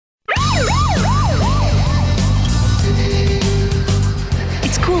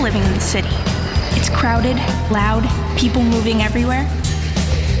living in the city. It's crowded, loud, people moving everywhere.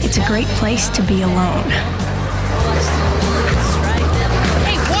 It's a great place to be alone.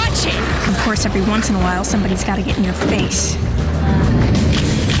 Hey, watch it! Of course, every once in a while, somebody's got to get in your face.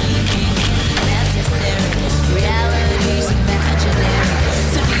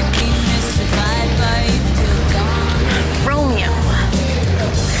 Romeo.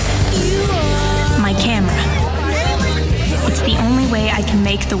 My camera. It's the only way I can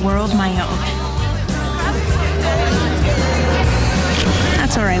make the world my own.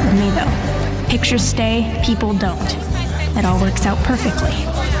 That's all right with me, though. Pictures stay, people don't. It all works out perfectly.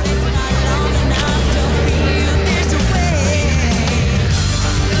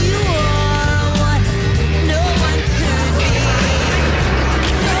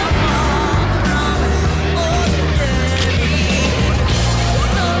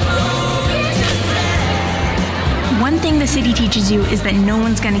 One thing the city teaches you is that no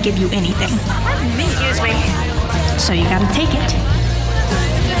one's gonna give you anything. Excuse me. So you gotta take it.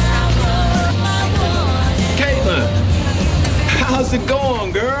 Caitlin, how's it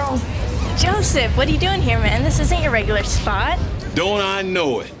going, girl? Joseph, what are you doing here, man? This isn't your regular spot. Don't I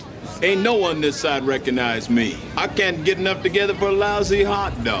know it? Ain't no one this side recognize me. I can't get enough together for a lousy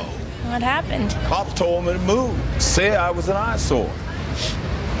hot dog. What happened? Cops told me to move. Said I was an eyesore.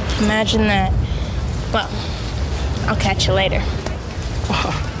 Imagine that. Well, I'll catch you later.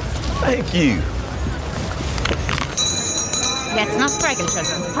 Thank you. Let's not straggle,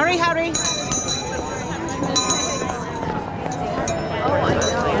 children. Hurry, hurry.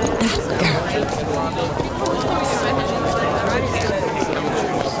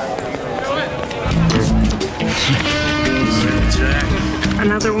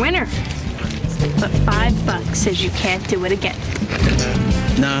 Another winner. But $5 says you can't do it again.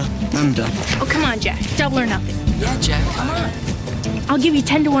 Nah, I'm done. Oh, come on, Jack. Double or nothing. Yeah, Jack, come on. I'll give you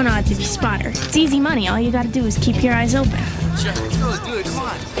 10 to 1 odds if you spot her. It's easy money. All you gotta do is keep your eyes open. Jack, do it. Come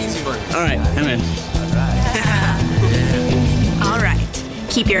on. Easy money. All right, I'm in. All right.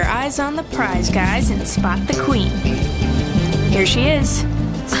 Keep your eyes on the prize, guys, and spot the queen. Here she is.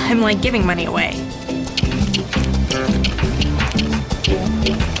 I'm like giving money away.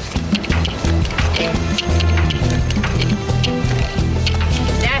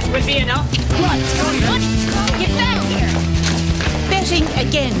 That will be enough. What's going on? Get down here. Betting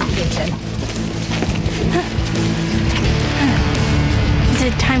again, Caitlin. Is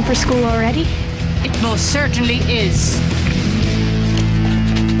it time for school already? It most certainly is.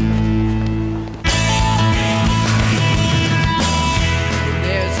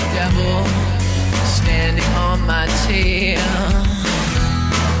 There's a devil standing on my tail,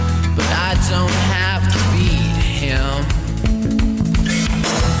 but I don't have to beat him.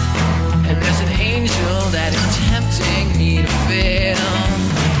 And there's an angel that is tempting me to fail,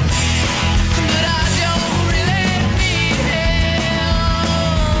 but I don't really need him.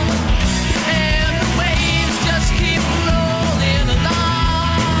 And the waves just keep rolling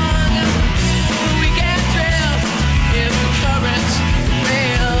along. We can't drift if the currents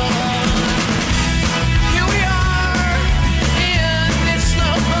fail. Here we are in this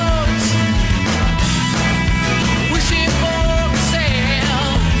slow boat, wishing for a sail,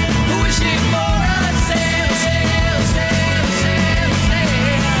 wishing for a sail, sail, sail, sail, sail.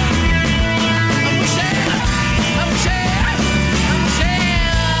 I'm wishing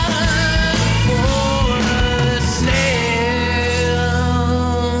for a sail.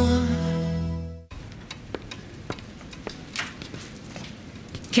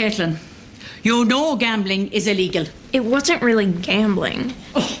 Caitlin, you know gambling is illegal. It wasn't really gambling.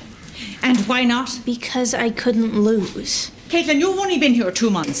 Oh, and why not? Because I couldn't lose. Caitlin, you've only been here 2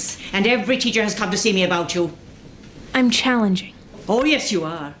 months, and every teacher has come to see me about you. I'm challenging. Oh, yes, you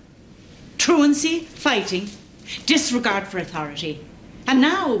are. Truancy, fighting, disregard for authority. And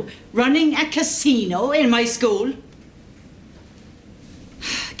now, running a casino in my school.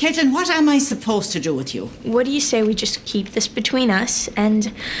 Caitlin, what am I supposed to do with you? What do you say we just keep this between us,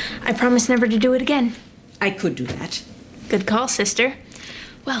 and I promise never to do it again? I could do that. Good call, sister.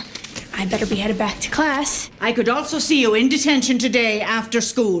 Well, I better be headed back to class. I could also see you in detention today after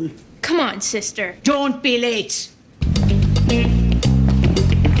school. Come on, sister. Don't be late.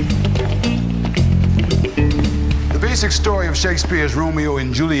 The basic story of Shakespeare's Romeo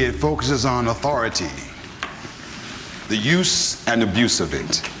and Juliet focuses on authority, the use and abuse of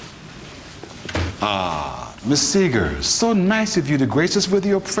it. Ah, Miss Seeger, so nice of you to grace us with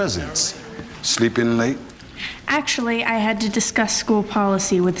your presence. Sleeping late? Actually, I had to discuss school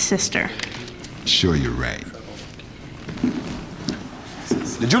policy with sister. Sure, you're right.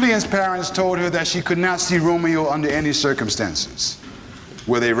 The Juliet's parents told her that she could not see Romeo under any circumstances.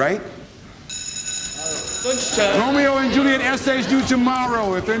 Were they right? Romeo and Juliet essays due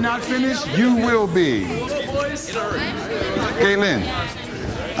tomorrow. If they're not finished, you will be. Caitlin,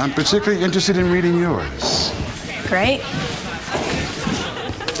 I'm particularly interested in reading yours. Great.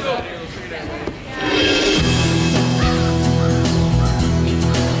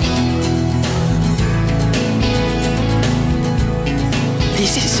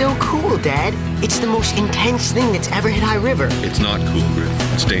 This is so cool, Dad. It's the most intense thing that's ever hit High River. It's not cool,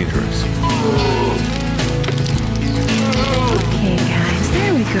 Griff. It's dangerous. Okay, guys,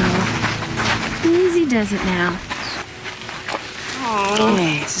 there we go. Easy does it now.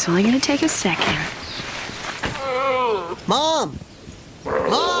 Okay, this is only gonna take a second. Mom!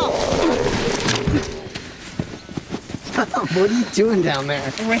 Mom! What are you doing down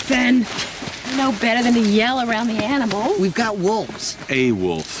there? Griffin, no better than to yell around the animals. We've got wolves. A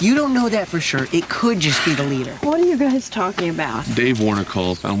wolf. You don't know that for sure. It could just be the leader. What are you guys talking about? Dave Warner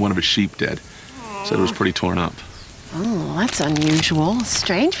called, found one of his sheep dead. Said it was pretty torn up. Oh, that's unusual.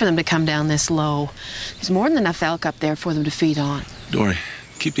 Strange for them to come down this low. There's more than enough elk up there for them to feed on. Dory,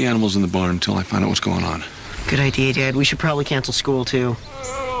 keep the animals in the barn until I find out what's going on. Good idea, Dad. We should probably cancel school, too.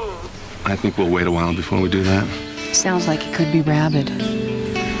 I think we'll wait a while before we do that. Sounds like it could be rabid.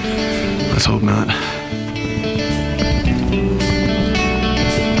 Let's hope not.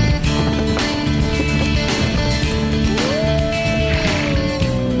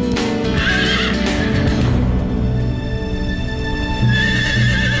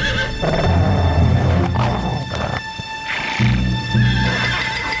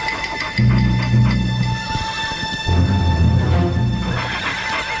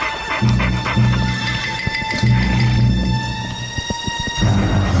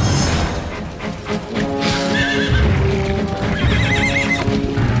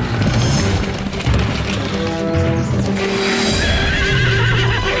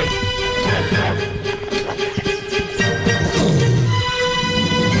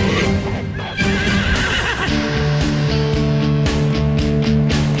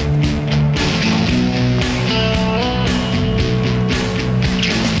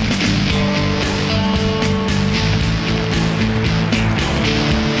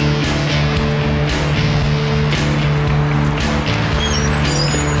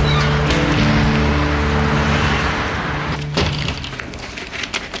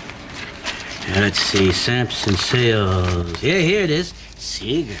 Let's see, Sampson Sales. Yeah, here it is.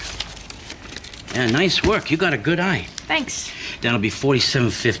 Seeger. Yeah, nice work. You got a good eye. Thanks. That'll be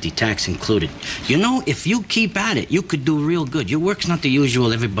 $47.50, tax included. You know, if you keep at it, you could do real good. Your work's not the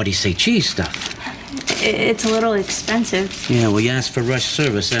usual everybody say cheese stuff. It's a little expensive. Yeah, well, you asked for rush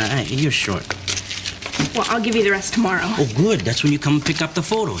service. You're short. Well, I'll give you the rest tomorrow. Oh, good. That's when you come and pick up the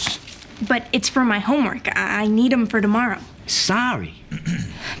photos. But it's for my homework. I need them for tomorrow. Sorry.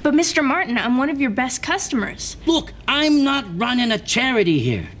 But, Mr. Martin, I'm one of your best customers. Look, I'm not running a charity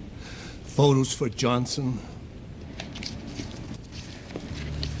here. Photos for Johnson.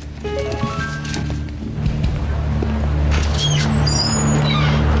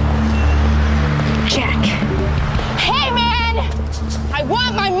 Jack. Hey, man! I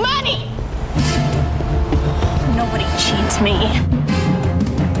want my money! Nobody cheats me.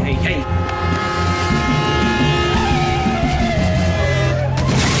 Hey, hey.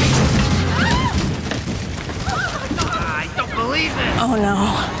 Oh, no.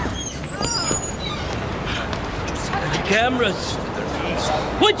 Cameras.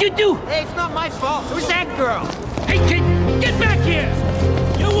 What'd you do? Hey, it's not my fault. Who's that girl? Hey, kid, get back here!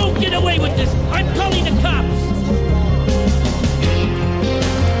 You won't get away with this. I'm calling the cops.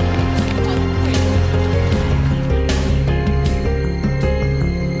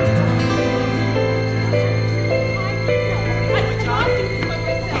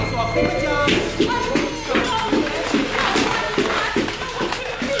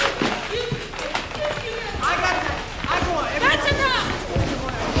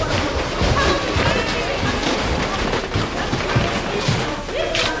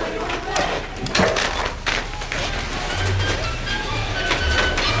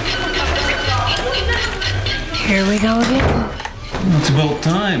 Here we go again. It's about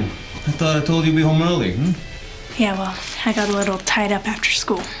time. I thought I told you to be home early, Yeah, well, I got a little tied up after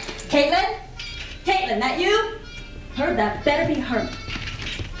school. Caitlin? Caitlin, that you? Heard that. Better be her.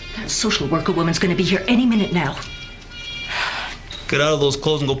 That social worker woman's gonna be here any minute now. Get out of those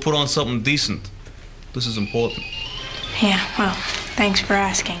clothes and go put on something decent. This is important. Yeah, well, thanks for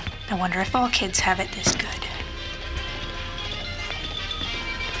asking. I wonder if all kids have it this good.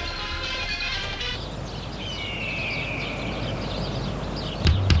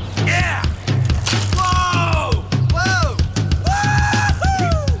 Yeah! Whoa! Whoa! Woo-hoo!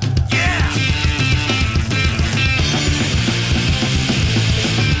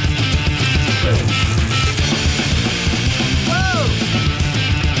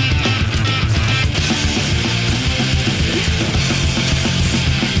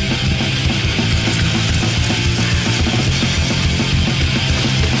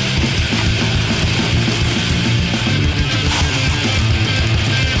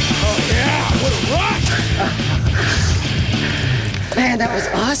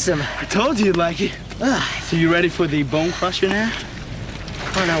 awesome. I told you you'd like it. So you ready for the bone crusher now?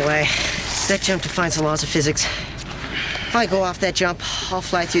 Oh, no way. That jump defines the laws of physics. If I go off that jump, I'll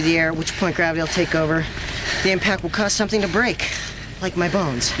fly through the air, at which point gravity will take over. The impact will cause something to break, like my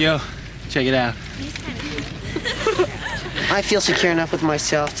bones. Yo, check it out. I feel secure enough with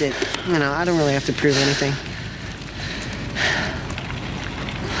myself that, I don't really have to prove anything.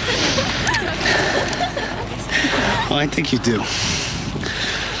 Well, I think you do.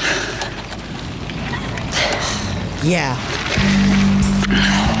 Yeah.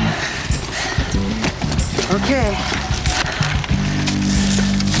 Okay.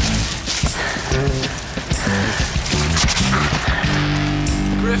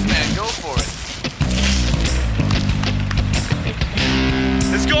 Griff, man, go for it.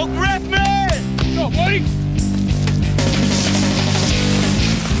 Let's go, Griff, man! Go, buddy!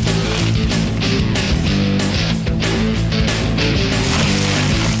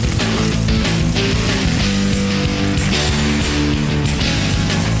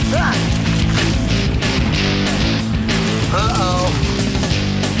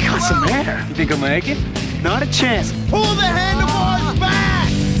 What's the matter? You think I'll make it? Not a chance. Pull the handlebars back!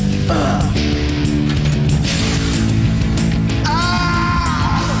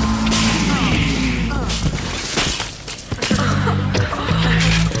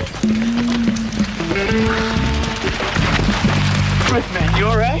 Griff, man, you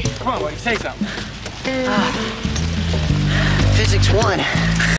all right? Come on, buddy, say something. Physics 1.